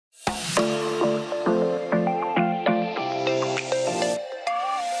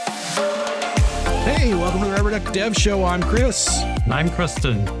Welcome to the Rubber Duck Dev Show. I'm Chris. And I'm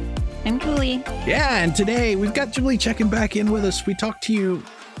Kristen. I'm Julie. Yeah, and today we've got Julie checking back in with us. We talked to you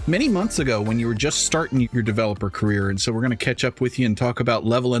many months ago when you were just starting your developer career. And so we're going to catch up with you and talk about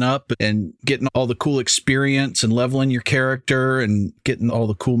leveling up and getting all the cool experience and leveling your character and getting all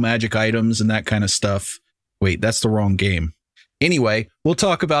the cool magic items and that kind of stuff. Wait, that's the wrong game. Anyway, we'll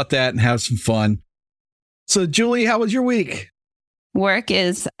talk about that and have some fun. So, Julie, how was your week? Work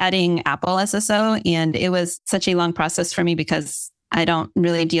is adding Apple SSO, and it was such a long process for me because I don't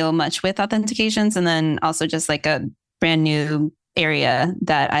really deal much with authentications, and then also just like a brand new area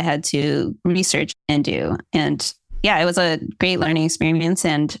that I had to research and do. And yeah, it was a great learning experience.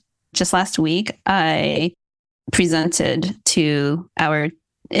 And just last week, I presented to our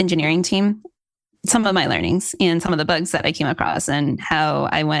engineering team some of my learnings and some of the bugs that I came across and how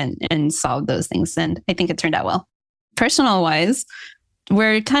I went and solved those things. And I think it turned out well. Personal wise,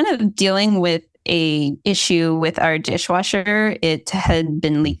 we're kind of dealing with a issue with our dishwasher. It had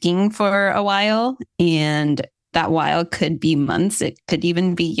been leaking for a while, and that while could be months. It could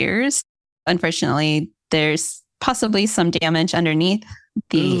even be years. Unfortunately, there's possibly some damage underneath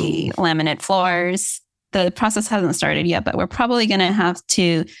the laminate floors. The process hasn't started yet, but we're probably going to have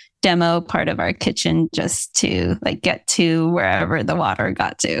to demo part of our kitchen just to get to wherever the water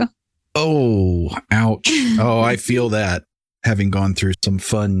got to. Oh, ouch. Oh, I feel that, having gone through some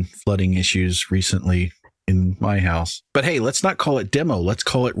fun flooding issues recently in my house. But hey, let's not call it demo. Let's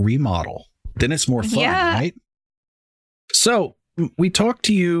call it remodel. Then it's more fun, right? So we talked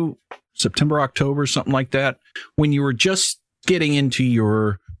to you September, October, something like that, when you were just getting into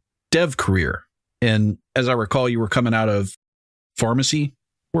your dev career. And as I recall, you were coming out of pharmacy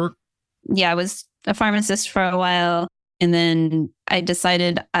work. Yeah, I was a pharmacist for a while. And then I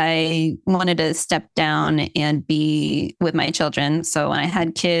decided I wanted to step down and be with my children. So when I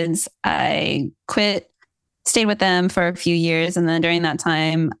had kids, I quit, stayed with them for a few years. And then during that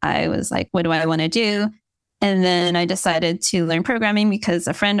time, I was like, what do I want to do? And then I decided to learn programming because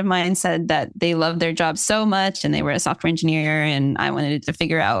a friend of mine said that they loved their job so much and they were a software engineer. And I wanted to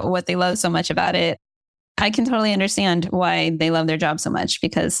figure out what they loved so much about it. I can totally understand why they love their job so much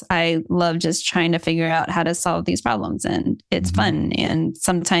because I love just trying to figure out how to solve these problems, and it's fun. And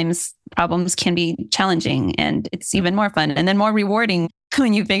sometimes problems can be challenging, and it's even more fun and then more rewarding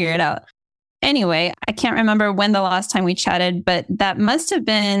when you figure it out. Anyway, I can't remember when the last time we chatted, but that must have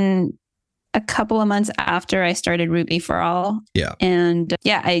been a couple of months after I started Ruby for All. Yeah. And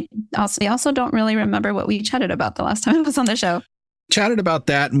yeah, I also don't really remember what we chatted about the last time I was on the show. Chatted about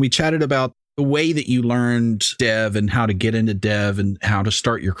that, and we chatted about the way that you learned dev and how to get into dev and how to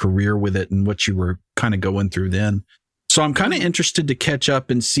start your career with it and what you were kind of going through then. So I'm kind of interested to catch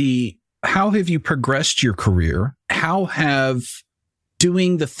up and see, how have you progressed your career? How have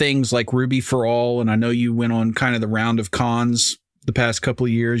doing the things like Ruby for All, and I know you went on kind of the round of cons the past couple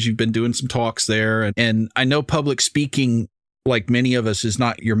of years. You've been doing some talks there. And I know public speaking, like many of us, is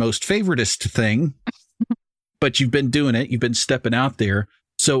not your most favoritist thing, but you've been doing it. You've been stepping out there.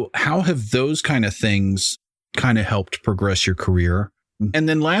 So how have those kind of things kind of helped progress your career? And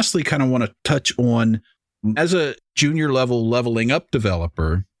then lastly, kind of want to touch on, as a junior level leveling up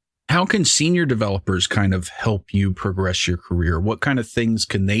developer, how can senior developers kind of help you progress your career? What kind of things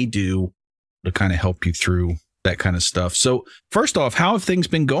can they do to kind of help you through that kind of stuff? So first off, how have things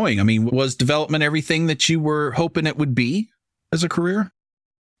been going? I mean, was development everything that you were hoping it would be as a career?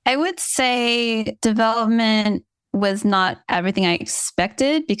 I would say development was not everything I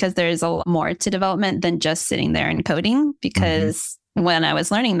expected because there's a lot more to development than just sitting there and coding. Because when I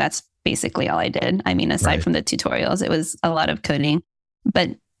was learning, that's basically all I did. I mean, aside from the tutorials, it was a lot of coding. But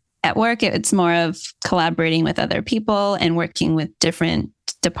at work, it's more of collaborating with other people and working with different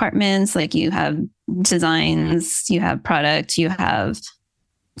departments. Like you have designs, you have product, you have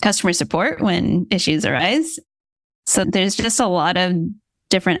customer support when issues arise. So there's just a lot of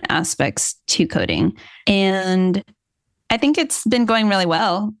different aspects to coding. And I think it's been going really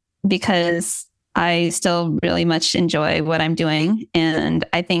well because I still really much enjoy what I'm doing. And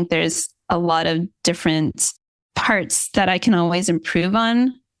I think there's a lot of different parts that I can always improve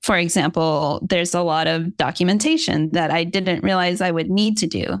on. For example, there's a lot of documentation that I didn't realize I would need to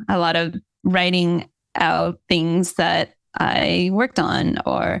do. A lot of writing out things that I worked on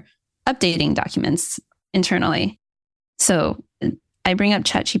or updating documents internally. So I bring up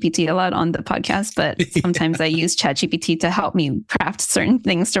ChatGPT a lot on the podcast, but sometimes I use ChatGPT to help me craft certain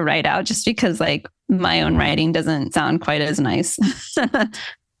things to write out just because my own writing doesn't sound quite as nice.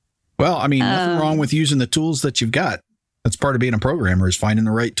 Well, I mean, nothing wrong with using the tools that you've got. That's part of being a programmer, is finding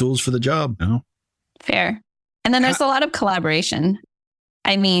the right tools for the job. You know? Fair. And then there's a lot of collaboration.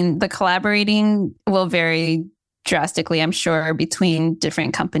 I mean, the collaborating will vary drastically, I'm sure, between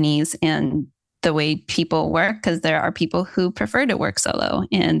different companies and the way people work, because there are people who prefer to work solo,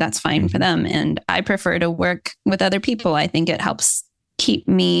 and that's fine for them. And I prefer to work with other people. I think it helps keep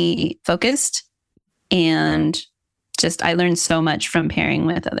me focused, and just I learned so much from pairing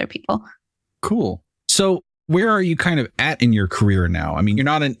with other people. Cool. So where are you kind of at in your career now? I mean, you're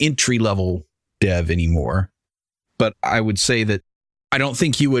not an entry level dev anymore, but I would say that I don't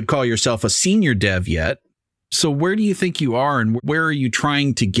think you would call yourself a senior dev yet. So where do you think you are, and where are you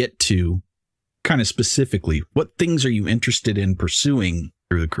trying to get to kind of specifically? What things are you interested in pursuing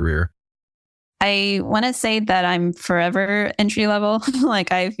through the career? I want to say that I'm forever entry level.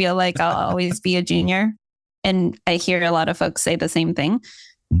 Like, I feel like I'll always be a junior. And I hear a lot of folks say the same thing.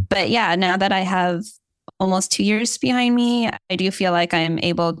 But yeah, now that I have almost 2 years behind me, I do feel like I'm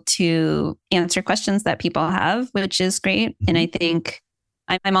able to answer questions that people have, which is great. And I think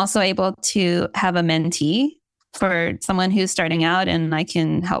I'm also able to have a mentee for someone who's starting out, and I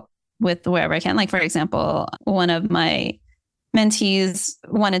can help with wherever I can. Like, for example, one of my mentees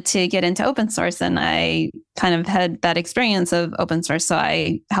wanted to get into open source, and I kind of had that experience of open source. So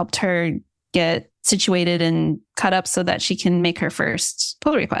I helped her get situated and caught up so that she can make her first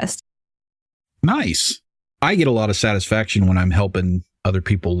pull request. Nice. I get a lot of satisfaction when I'm helping other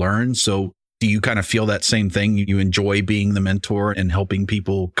people learn. So do you kind of feel that same thing? You enjoy being the mentor and helping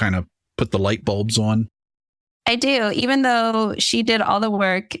people kind of put the light bulbs on? I do, even though she did all the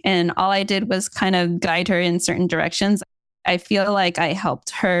work and all I did was kind of guide her in certain directions. I feel like I helped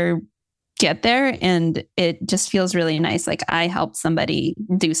her get there, and it just feels really nice. Like I helped somebody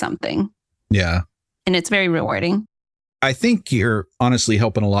do something. Yeah. And it's very rewarding. I think you're honestly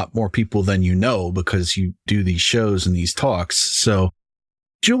helping a lot more people than you know, because you do these shows and these talks. So,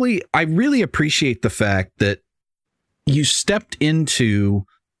 Julie, I really appreciate the fact that you stepped into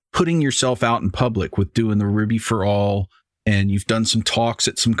putting yourself out in public with doing the Ruby for All, and you've done some talks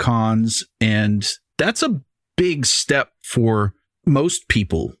at some cons, and that's a big step for most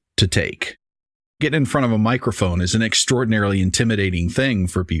people to take. Getting in front of a microphone is an extraordinarily intimidating thing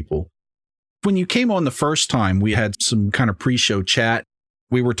for people. When you came on the first time, we had some kind of pre-show chat.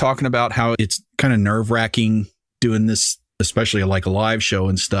 We were talking about how it's kind of nerve-wracking doing this, especially like a live show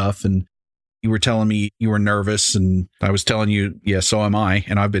and stuff. And you were telling me you were nervous, and I was telling you, yeah, so am I.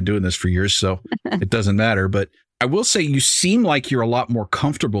 And I've been doing this for years, so it doesn't matter. But I will say you seem like you're a lot more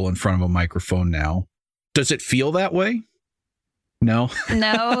comfortable in front of a microphone now. Does it feel that way? No?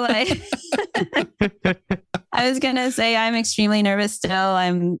 No, like I was going to say I'm extremely nervous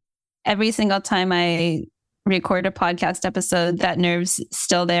still. Every single time I record a podcast episode, that nerve's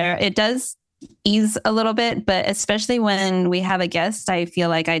still there. It does ease a little bit, but especially when we have a guest, I feel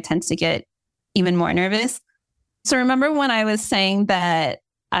like I tend to get even more nervous. So remember when I was saying that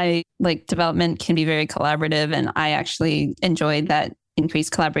I like development can be very collaborative, and I actually enjoyed that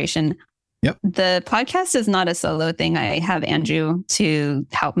increased collaboration. Yep. The podcast is not a solo thing. I have Andrew to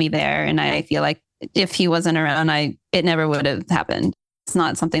help me there. And I feel like if he wasn't around, it never would have happened. It's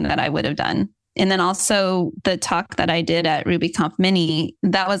not something that I would have done. And then also the talk that I did at RubyConf Mini,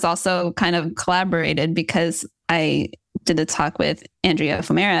 that was also kind of collaborated because I did the talk with Andrea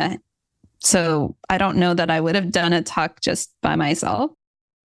Fumera. So I don't know that I would have done a talk just by myself.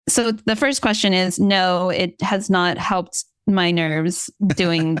 So the first question is, no, it has not helped my nerves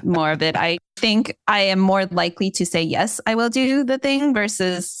doing more of it. I think I am more likely to say, yes, I will do the thing,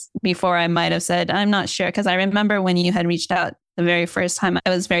 versus before I might have said, I'm not sure. Because I remember when you had reached out the very first time, I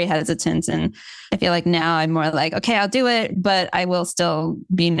was very hesitant. And I feel like now I'm more like, okay, I'll do it, but I will still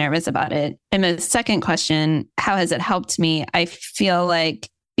be nervous about it. And the second question, how has it helped me? I feel like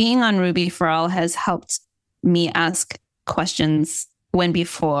being on Ruby for All has helped me ask questions when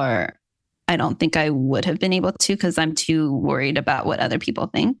before I don't think I would have been able to, because I'm too worried about what other people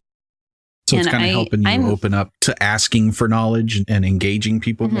think. So it's kind of helping you open up to asking for knowledge and engaging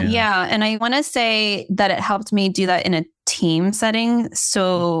people. Mm-hmm, yeah. And I want to say that it helped me do that in a team setting.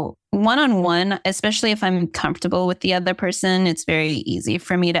 So one-on-one, especially if I'm comfortable with the other person, it's very easy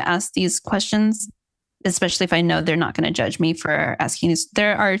for me to ask these questions, especially if I know they're not going to judge me for asking these.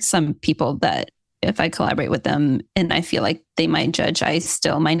 There are some people that if I collaborate with them and I feel like they might judge, I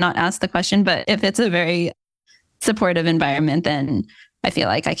still might not ask the question. But if it's a very supportive environment, then I feel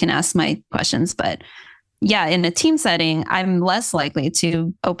like I can ask my questions. But yeah, in a team setting, I'm less likely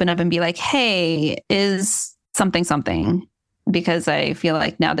to open up and be like, hey, is something, because I feel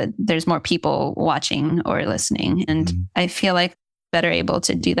like now that there's more people watching or listening, and I feel like better able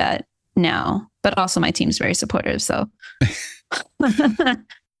to do that now. But also my team's very supportive. So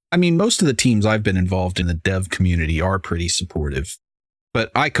I mean, most of the teams I've been involved in the dev community are pretty supportive.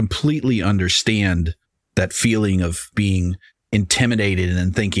 But I completely understand that feeling of being intimidated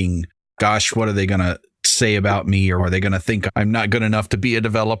and thinking, gosh, what are they going to say about me? Or are they going to think I'm not good enough to be a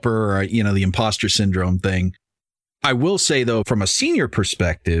developer, or, the imposter syndrome thing? I will say, though, from a senior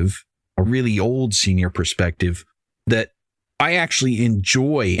perspective, a really old senior perspective, that I actually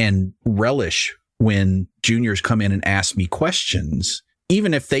enjoy and relish when juniors come in and ask me questions,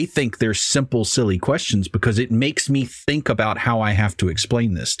 even if they think they're simple, silly questions, because it makes me think about how I have to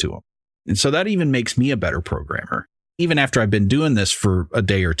explain this to them. And so that even makes me a better programmer. Even after I've been doing this for a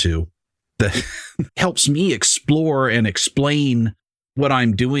day or two, that helps me explore and explain what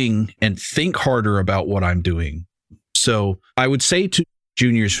I'm doing and think harder about what I'm doing. So I would say to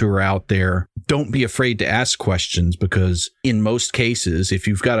juniors who are out there, don't be afraid to ask questions, because in most cases, if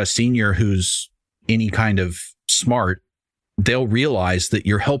you've got a senior who's any kind of smart, they'll realize that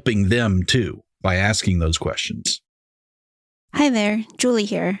you're helping them too by asking those questions. Hi there, Julie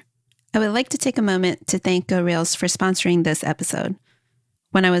here. I would like to take a moment to thank GoRails for sponsoring this episode.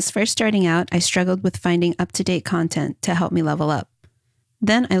 When I was first starting out, I struggled with finding up-to-date content to help me level up.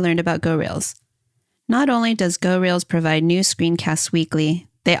 Then I learned about GoRails. Not only does GoRails provide new screencasts weekly,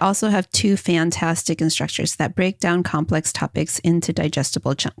 they also have 2 fantastic instructors that break down complex topics into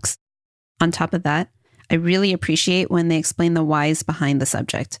digestible chunks. On top of that, I really appreciate when they explain the whys behind the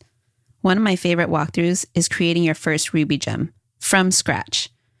subject. One of my favorite walkthroughs is creating your first Ruby gem from scratch.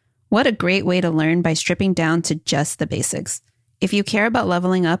 What a great way to learn by stripping down to just the basics. If you care about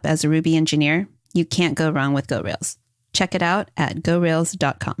leveling up as a Ruby engineer, you can't go wrong with GoRails. Check it out at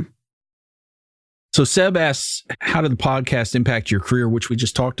gorails.com. So Seb asks, how did the podcast impact your career, which we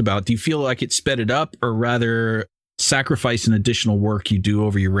just talked about? Do you feel like it sped it up, or rather sacrifice an additional work you do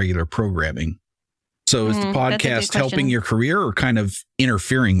over your regular programming? So is the podcast helping your career or kind of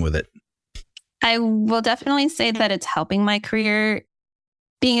interfering with it? I will definitely say that it's helping my career.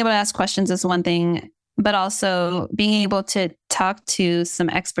 Being able to ask questions is one thing, but also being able to talk to some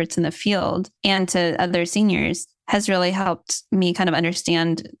experts in the field and to other seniors has really helped me kind of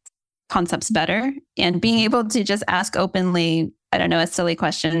understand concepts better. And being able to just ask openly, a silly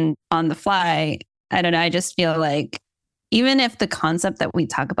question on the fly. I just feel like even if the concept that we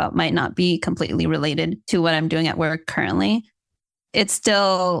talk about might not be completely related to what I'm doing at work currently, it's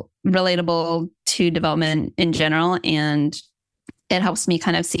still relatable to development in general. And it helps me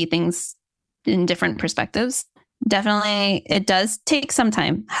kind of see things in different perspectives. Definitely, it does take some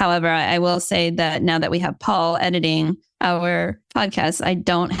time. However, I will say that now that we have Paul editing our podcast, I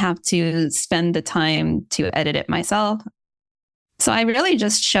don't have to spend the time to edit it myself. So I really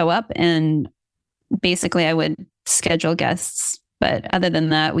just show up, and basically I would schedule guests. But other than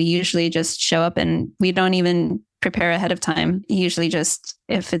that, we usually just show up and we don't even prepare ahead of time. Usually just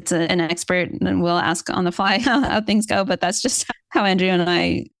if it's an expert, then we'll ask on the fly how things go. But that's just how Andrew and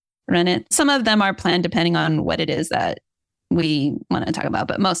I run it. Some of them are planned depending on what it is that we want to talk about.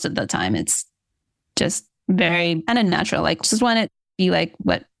 But most of the time, it's just very kind of natural. Like, just want it to be like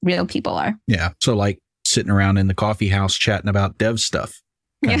what real people are. Yeah. So like sitting around in the coffee house chatting about dev stuff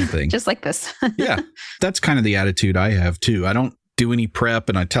kind of thing. Just like this. Yeah. That's kind of the attitude I have too. I don't do any prep,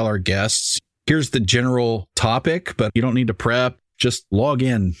 and I tell our guests, here's the general topic, but you don't need to prep. Just log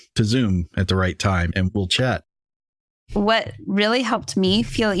in to Zoom at the right time and we'll chat. What really helped me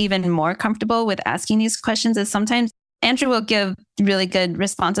feel even more comfortable with asking these questions is sometimes Andrew will give really good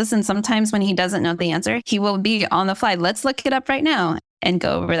responses. And sometimes when he doesn't know the answer, he will be on the fly. Let's look it up right now and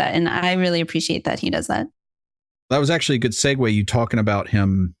go over that. And I really appreciate that he does that. That was actually a good segue, you talking about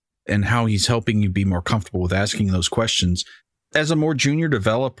him and how he's helping you be more comfortable with asking those questions. As a more junior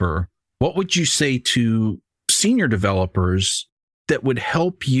developer, what would you say to senior developers that would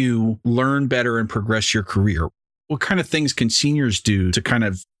help you learn better and progress your career? What kind of things can seniors do to kind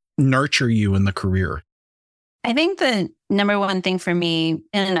of nurture you in the career? I think the number one thing for me,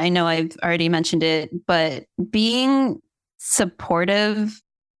 and I know I've already mentioned it, but being supportive,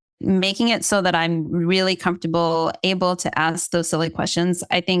 making it so that I'm really comfortable, able to ask those silly questions,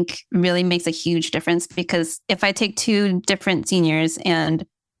 I think really makes a huge difference. Because if I take 2 different seniors and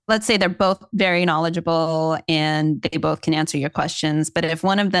let's say they're both very knowledgeable and they both can answer your questions, but if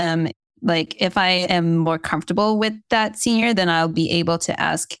one of them, like if I am more comfortable with that senior, then I'll be able to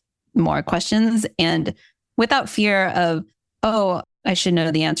ask more questions and without fear of, oh, I should know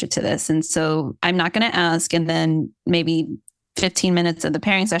the answer to this. And so I'm not going to ask. And then maybe 15 minutes of the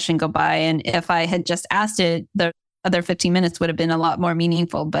pairing session go by. And if I had just asked it, the other 15 minutes would have been a lot more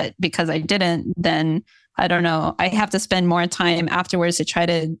meaningful. But because I didn't, then I don't know, I have to spend more time afterwards to try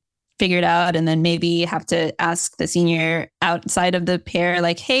to figure it out. And then maybe have to ask the senior outside of the pair,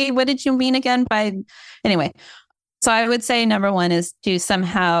 like, hey, what did you mean again by, anyway. So I would say number one is to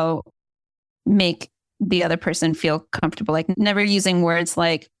somehow make the other person feel comfortable, like never using words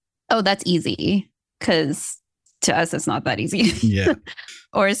like, oh, that's easy, because to us, it's not that easy. Yeah.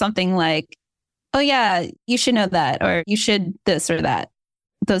 Or something like, oh, yeah, you should know that, or you should this or that.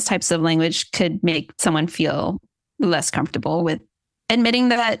 Those types of language could make someone feel less comfortable with admitting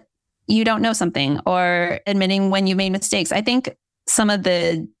that you don't know something or admitting when you made mistakes. I think some of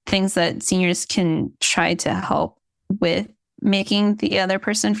the things that seniors can try to help with making the other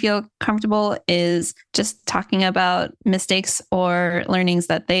person feel comfortable is just talking about mistakes or learnings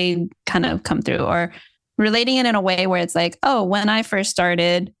that they kind of come through, or relating it in a way where it's like, oh, when I first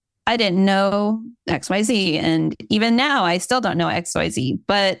started, I didn't know XYZ. And even now, I still don't know XYZ,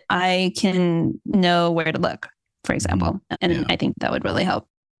 but I can know where to look, for example. And I think that would really help.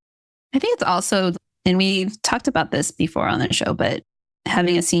 I think it's also, and we've talked about this before on the show, but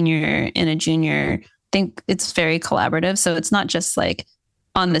having a senior and a junior, I think it's very collaborative. So it's not just like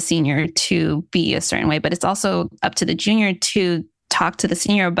on the senior to be a certain way, but it's also up to the junior to talk to the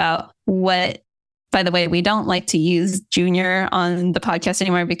senior about what, by the way, we don't like to use junior on the podcast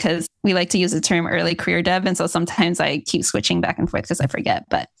anymore because we like to use the term early career dev. And so sometimes I keep switching back and forth because I forget.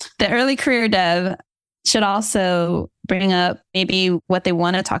 But the early career dev should also bring up maybe what they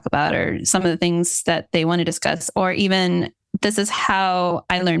want to talk about or some of the things that they want to discuss, or even this is how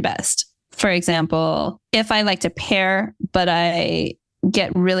I learn best. For example, if I like to pair, but I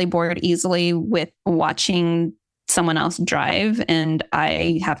get really bored easily with watching someone else drive and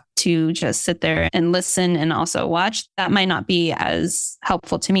I have to just sit there and listen and also watch, that might not be as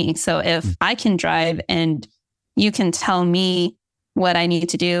helpful to me. So if I can drive and you can tell me what I need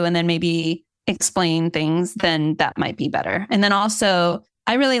to do and then maybe explain things, then that might be better. And then also,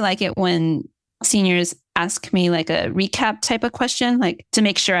 I really like it when seniors ask me like a recap type of question, like to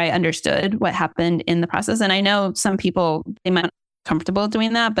make sure I understood what happened in the process. And I know some people, they might not be comfortable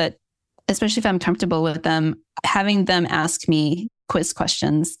doing that, but especially if I'm comfortable with them, having them ask me quiz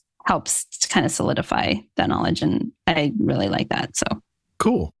questions helps to kind of solidify that knowledge. And I really like that. So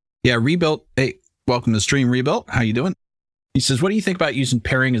cool. Yeah. Rebuilt. Hey, welcome to the stream, Rebuilt. How you doing? He says, what do you think about using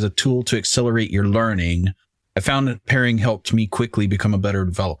pairing as a tool to accelerate your learning? I found that pairing helped me quickly become a better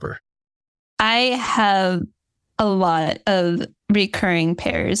developer. I have a lot of recurring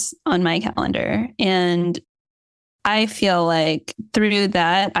pairs on my calendar. And I feel like through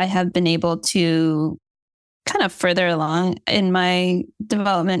that, I have been able to kind of further along in my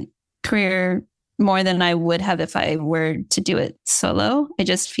development career more than I would have if I were to do it solo. I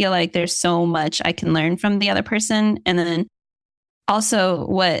just feel like there's so much I can learn from the other person. And then also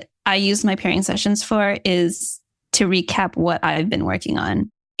what I use my pairing sessions for is to recap what I've been working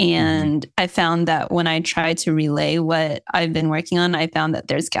on. And I found that when I try to relay what I've been working on, I found that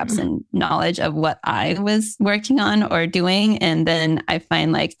there's gaps in knowledge of what I was working on or doing. And then I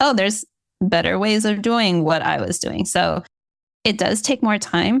find like, oh, there's better ways of doing what I was doing. So it does take more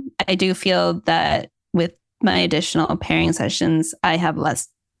time. I do feel that with my additional pairing sessions, I have less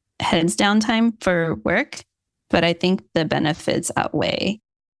heads down time for work, but I think the benefits outweigh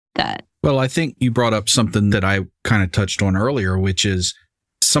that. Well, I think you brought up something that I kind of touched on earlier, which is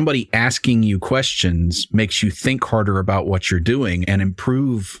somebody asking you questions makes you think harder about what you're doing and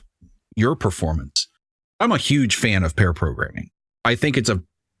improve your performance. I'm a huge fan of pair programming. I think it's an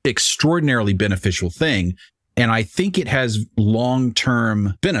extraordinarily beneficial thing. And I think it has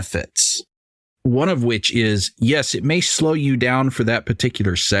long-term benefits. One of which is, yes, it may slow you down for that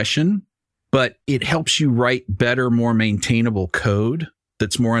particular session, but it helps you write better, more maintainable code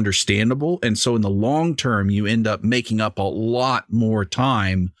that's more understandable. And so in the long term, you end up making up a lot more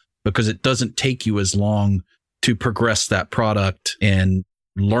time because it doesn't take you as long to progress that product and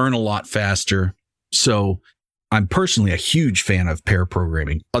learn a lot faster. So I'm personally a huge fan of pair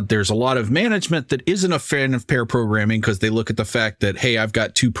programming. There's a lot of management that isn't a fan of pair programming because they look at the fact that, hey, I've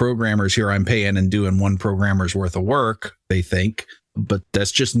got two programmers here I'm paying and doing one programmer's worth of work, they think. But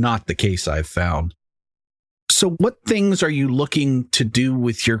that's just not the case I've found. So what things are you looking to do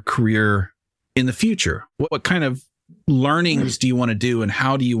with your career in the future? What kind of learnings do you want to do and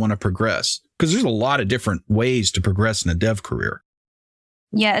how do you want to progress? Because there's a lot of different ways to progress in a dev career.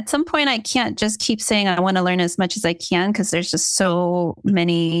 Yeah, at some point I can't just keep saying I want to learn as much as I can because there's just so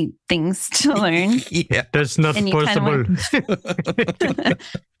many things to learn. Yeah, that's not possible.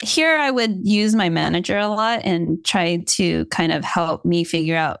 Here I would use my manager a lot and try to kind of help me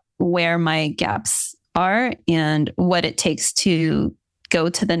figure out where my gaps are and what it takes to go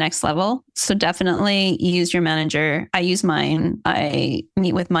to the next level. So definitely use your manager. I use mine. I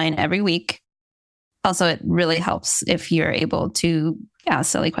meet with mine every week. Also, it really helps if you're able to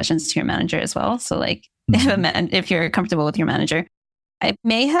ask silly questions to your manager as well. So like if you're comfortable with your manager. I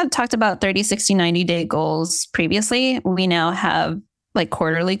may have talked about 30, 60, 90-day goals previously. We now have like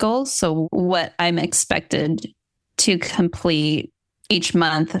quarterly goals. So what I'm expected to complete each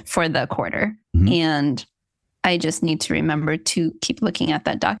month for the quarter. And I just need to remember to keep looking at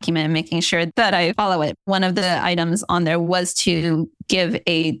that document and making sure that I follow it. One of the items on there was to give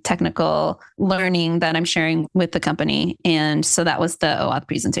a technical learning that I'm sharing with the company. And so that was the OAuth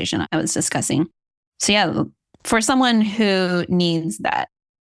presentation I was discussing. So yeah, for someone who needs that,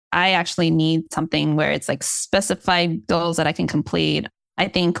 I actually need something where it's like specified goals that I can complete. I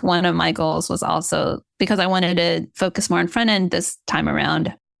think one of my goals was also because I wanted to focus more on front end this time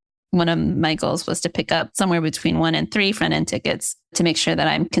around. One of my goals was to pick up somewhere between 1 and 3 front end tickets to make sure that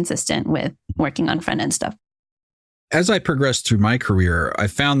I'm consistent with working on front end stuff. As I progressed through my career, I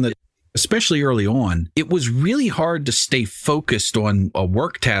found that especially early on, it was really hard to stay focused on a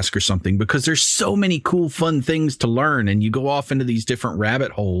work task or something because there's so many cool, fun things to learn. And you go off into these different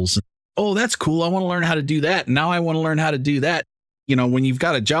rabbit holes. Oh, that's cool. I want to learn how to do that. Now I want to learn how to do that. You know, when you've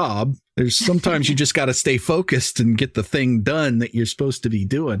got a job, there's sometimes you just got to stay focused and get the thing done that you're supposed to be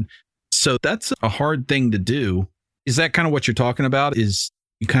doing. So that's a hard thing to do. Is that kind of what you're talking about? Is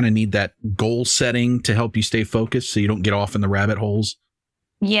you kind of need that goal setting to help you stay focused so you don't get off in the rabbit holes?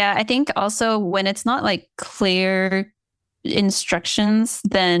 Yeah, I think also when it's not like clear instructions,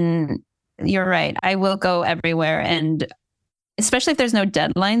 then you're right. I will go everywhere. And especially if there's no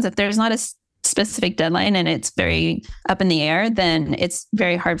deadlines, if there's not a specific deadline and it's very up in the air, then it's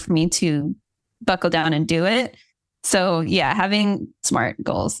very hard for me to buckle down and do it. So yeah, having SMART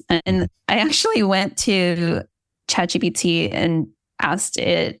goals. And I actually went to ChatGPT and asked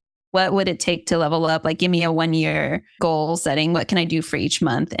it, what would it take to level up? Like, give me a 1-year goal setting. What can I do for each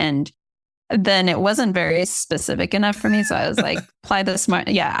month? And then it wasn't very specific enough for me. So I was like, apply the SMART.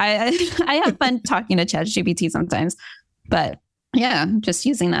 Yeah, I have fun talking to ChatGPT sometimes. But yeah, just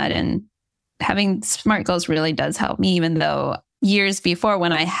using that and having SMART goals really does help me, even though years before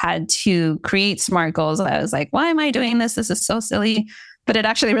when I had to create SMART goals, I was like, why am I doing this? This is so silly. But it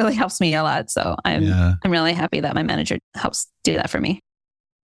actually really helps me a lot. So I'm really happy that my manager helps do that for me.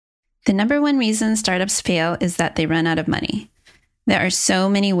 The number one reason startups fail is that they run out of money. There are so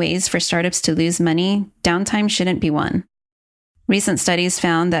many ways for startups to lose money. Downtime shouldn't be one. Recent studies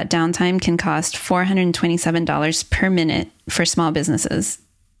found that downtime can cost $427 per minute for small businesses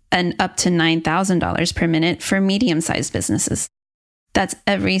and up to $9,000 per minute for medium-sized businesses. That's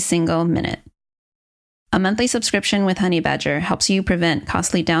every single minute. A monthly subscription with Honeybadger helps you prevent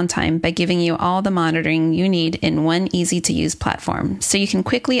costly downtime by giving you all the monitoring you need in one easy-to-use platform, so you can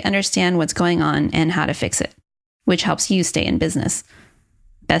quickly understand what's going on and how to fix it, which helps you stay in business.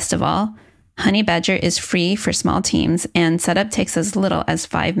 Best of all, Honeybadger is free for small teams, and setup takes as little as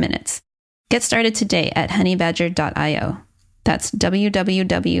 5 minutes. Get started today at honeybadger.io. That's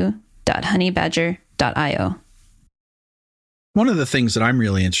www.honeybadger.io. One of the things that I'm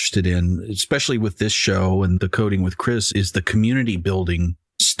really interested in, especially with this show and the Coding with Chris, is the community building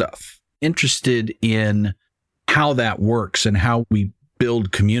stuff. Interested in how that works and how we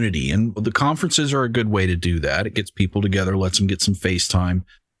build community. And the conferences are a good way to do that. It gets people together, lets them get some face time.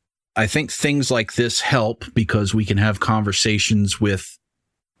 I think things like this help because we can have conversations with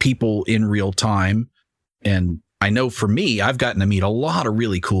people in real time. And I know for me, I've gotten to meet a lot of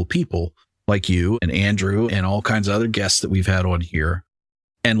really cool people like you and Andrew and all kinds of other guests that we've had on here,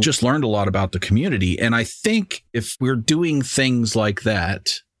 and just learned a lot about the community. And I think if we're doing things like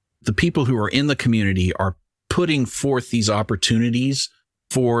that, the people who are in the community are putting forth these opportunities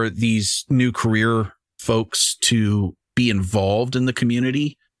for these new career folks to be involved in the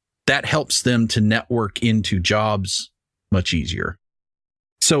community. That helps them to network into jobs much easier.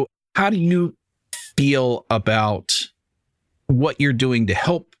 So how do you feel about what you're doing to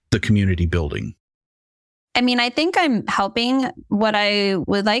help the community building? I mean, I think I'm helping. What I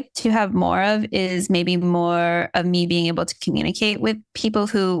would like to have more of is maybe more of me being able to communicate with people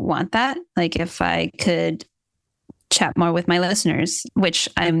who want that. Like if I could chat more with my listeners, which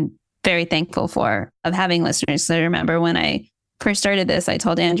I'm very thankful for, of having listeners. So I remember when I first started this, I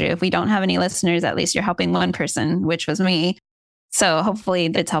told Andrew, if we don't have any listeners, at least you're helping one person, which was me. So hopefully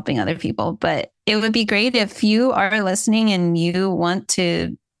it's helping other people. But it would be great if you are listening and you want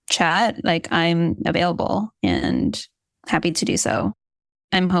to chat, like I'm available and happy to do so.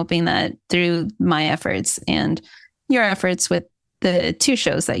 I'm hoping that through my efforts and your efforts with the 2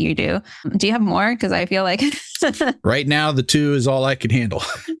 shows that you do you have more? Because I feel like right now, the 2 is all I can handle.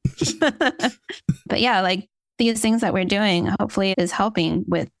 But yeah, like these things that we're doing, hopefully is helping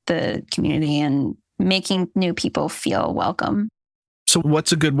with the community and making new people feel welcome. So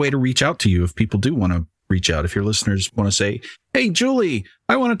what's a good way to reach out to you if people do want to reach out? If your listeners want to say, hey, Julie,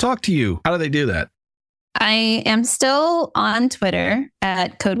 I want to talk to you. How do they do that? I am still on Twitter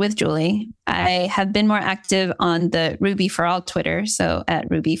at Code with Julie. I have been more active on the Ruby for All Twitter, so at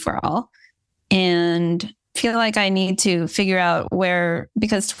Ruby for All. And feel like I need to figure out where,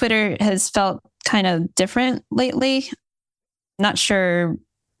 because Twitter has felt kind of different lately. Not sure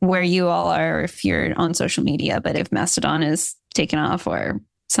where you all are if you're on social media, but if Mastodon is taken off or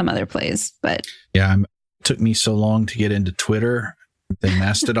some other place. But yeah, it took me so long to get into Twitter. Then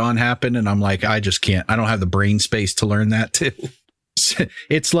Mastodon happened, and I'm like, I just can't. I don't have the brain space to learn that too.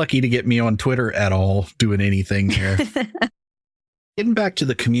 It's lucky to get me on Twitter at all, doing anything there. Getting back to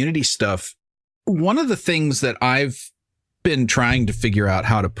the community stuff, one of the things that I've been trying to figure out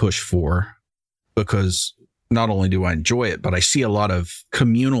how to push for, because not only do I enjoy it, but I see a lot of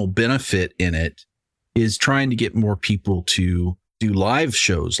communal benefit in it, is trying to get more people to do live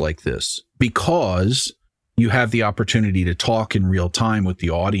shows like this, because you have the opportunity to talk in real time with the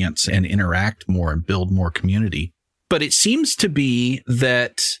audience and interact more and build more community. But it seems to be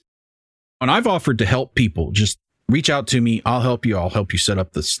that when I've offered to help people, just reach out to me. I'll help you. I'll help you set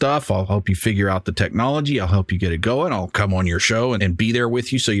up the stuff. I'll help you figure out the technology. I'll help you get it going. I'll come on your show and be there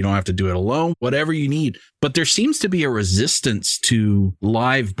with you so you don't have to do it alone, whatever you need. But there seems to be a resistance to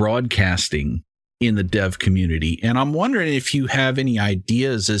live broadcasting in the dev community. And I'm wondering if you have any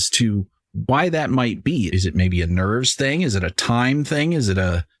ideas as to why that might be. Is it maybe a nerves thing? Is it a time thing? Is it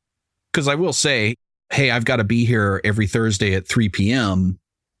because I will say, hey, I've got to be here every Thursday at 3 p.m.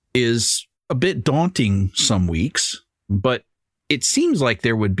 is a bit daunting some weeks, but it seems like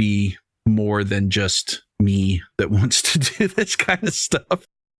there would be more than just me that wants to do this kind of stuff.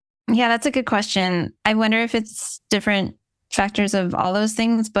 Yeah, that's a good question. I wonder if it's different factors of all those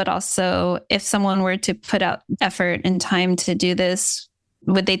things, but also if someone were to put out effort and time to do this,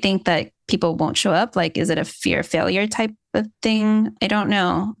 would they think that people won't show up? Like, is it a fear of failure type of thing? I don't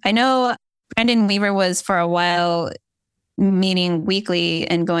know. I know Brandon Weaver was for a while meeting weekly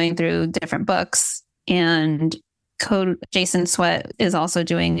and going through different books, and Jason Sweat is also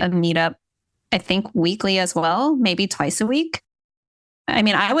doing a meetup, I think weekly as well, maybe twice a week. I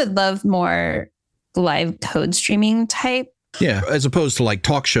mean, I would love more live code streaming type. Yeah, as opposed to like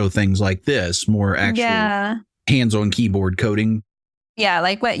talk show things like this, more actual hands-on keyboard coding. Yeah,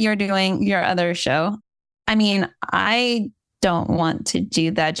 like what you're doing, your other show. I mean, I don't want to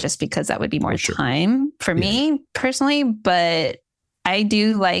do that just because that would be more time for me personally, but I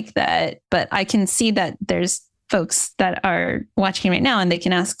do like that. But I can see that there's folks that are watching right now and they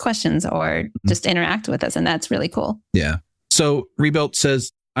can ask questions or just interact with us. And that's really cool. Yeah. So Rebuilt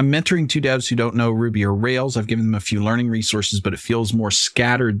says, I'm mentoring 2 devs who don't know Ruby or Rails. I've given them a few learning resources, but it feels more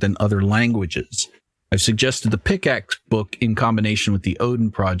scattered than other languages. I've suggested the Pickaxe book in combination with the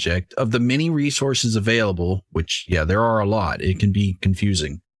Odin project. Of the many resources available, which, yeah, there are a lot, it can be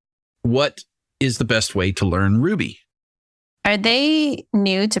confusing. What is the best way to learn Ruby? Are they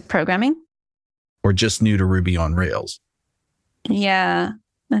new to programming? Or just new to Ruby on Rails? Yeah,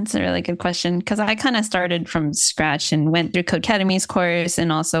 that's a really good question, because I kind of started from scratch and went through Codecademy's course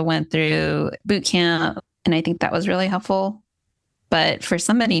and also went through bootcamp. And I think that was really helpful. But for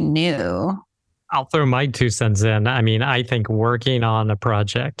somebody new, I'll throw my 2 cents in. I mean, I think working on a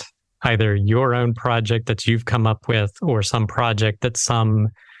project, either your own project that you've come up with or some project that some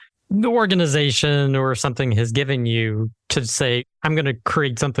organization or something has given you to say, I'm going to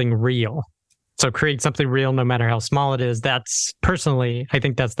create something real. So create something real, no matter how small it is. That's personally, I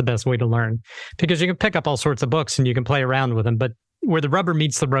think that's the best way to learn, because you can pick up all sorts of books and you can play around with them. But where the rubber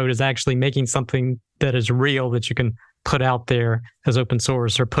meets the road is actually making something that is real that you can put out there as open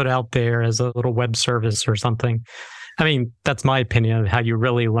source or put out there as a little web service or something. I mean, that's my opinion of how you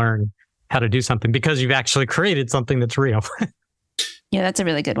really learn how to do something, because you've actually created something that's real. Yeah, that's a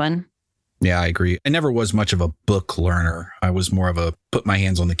really good one. Yeah, I agree. I never was much of a book learner. I was more of a put my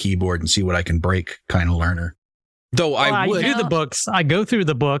hands on the keyboard and see what I can break kind of learner. Though I would do the books. I go through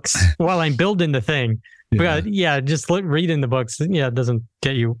the books while I'm building the thing. But just reading the books, it doesn't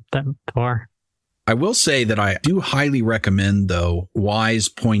get you that far. I will say that I do highly recommend, though, Wise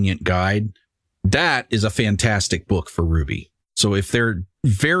Poignant Guide. That is a fantastic book for Ruby. So if they're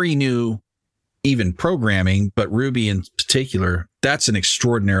very new, even programming, but Ruby in particular, that's an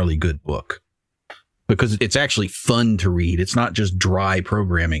extraordinarily good book because it's actually fun to read. It's not just dry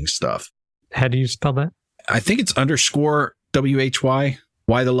programming stuff. How do you spell that? I think it's _WHY.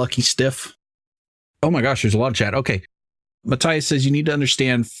 Why the Lucky Stiff? Oh my gosh, there's a lot of chat. Okay. Matthias says you need to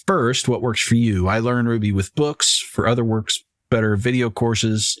understand first what works for you. I learn Ruby with books. For other works better, video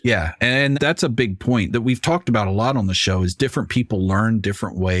courses. Yeah. And that's a big point that we've talked about a lot on the show is different people learn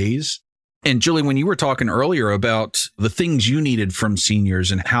different ways. And Julie, when you were talking earlier about the things you needed from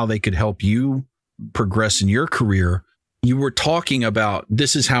seniors and how they could help you progress in your career, you were talking about,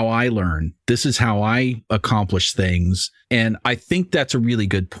 this is how I learn. This is how I accomplish things. And I think that's a really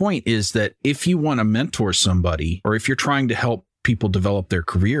good point, is that if you want to mentor somebody, or if you're trying to help people develop their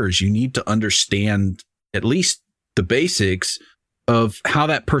careers, you need to understand at least the basics of how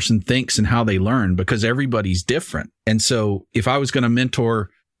that person thinks and how they learn, because everybody's different. And so if I was going to mentor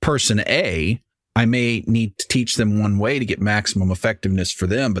person A, I may need to teach them one way to get maximum effectiveness for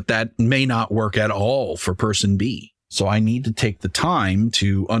them, but that may not work at all for person B. So I need to take the time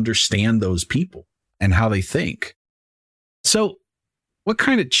to understand those people and how they think. So what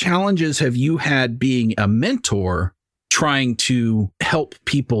kind of challenges have you had being a mentor, trying to help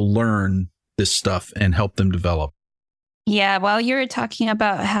people learn this stuff and help them develop? Yeah, while you were talking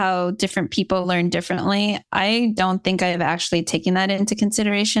about how different people learn differently, I don't think I've actually taken that into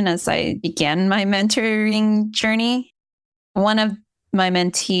consideration as I began my mentoring journey. One of my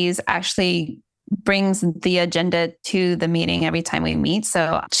mentees actually brings the agenda to the meeting every time we meet.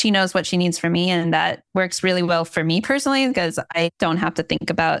 So she knows what she needs from me. And that works really well for me personally, because I don't have to think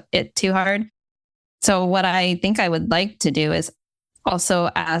about it too hard. So what I think I would like to do is also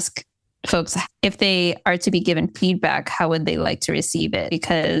ask folks, if they are to be given feedback, how would they like to receive it?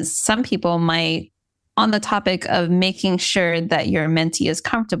 Because some people might, on the topic of making sure that your mentee is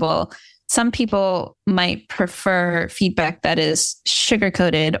comfortable, some people might prefer feedback that is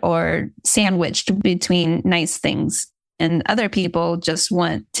sugar-coated or sandwiched between nice things. And other people just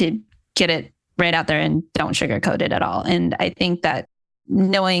want to get it right out there and don't sugarcoat it at all. And I think that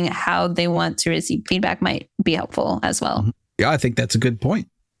knowing how they want to receive feedback might be helpful as well. Yeah, I think that's a good point.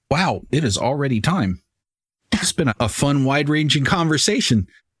 Wow, it is already time. It's been a fun, wide-ranging conversation.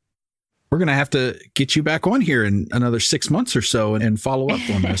 We're going to have to get you back on here in another 6 months or so and follow up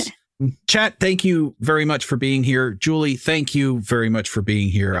on this. Chat, thank you very much for being here. Julie, thank you very much for being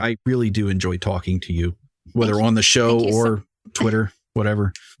here. I really do enjoy talking to you, whether on the show or Twitter,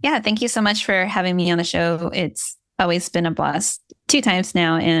 whatever. Yeah, thank you so much for having me on the show. It's always been a blast 2 times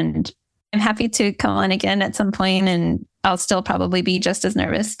now, and I'm happy to come on again at some point, and I'll still probably be just as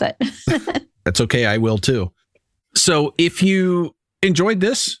nervous, but that's okay. I will too. So if you enjoyed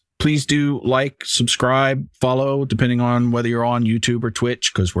this, please do like, subscribe, follow, depending on whether you're on YouTube or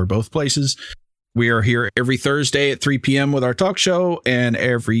Twitch, because we're both places. We are here every Thursday at 3 p.m. with our talk show, and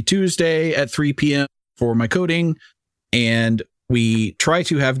every Tuesday at 3 p.m. for my coding. And we try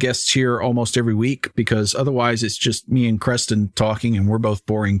to have guests here almost every week, because otherwise it's just me and Creston talking, and we're both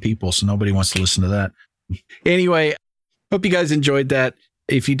boring people, so nobody wants to listen to that. Anyway, hope you guys enjoyed that.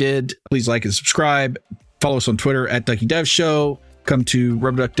 If you did, please like and subscribe. Follow us on Twitter at Ducky Dev Show. Come to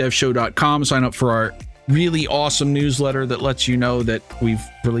rubberduckdevshow.com. Sign up for our really awesome newsletter that lets you know that we've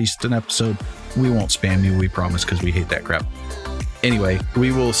released an episode. We won't spam you, we promise, because we hate that crap. Anyway,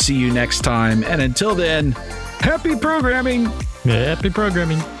 we will see you next time. And until then, happy programming. Happy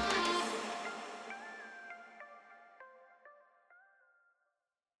programming.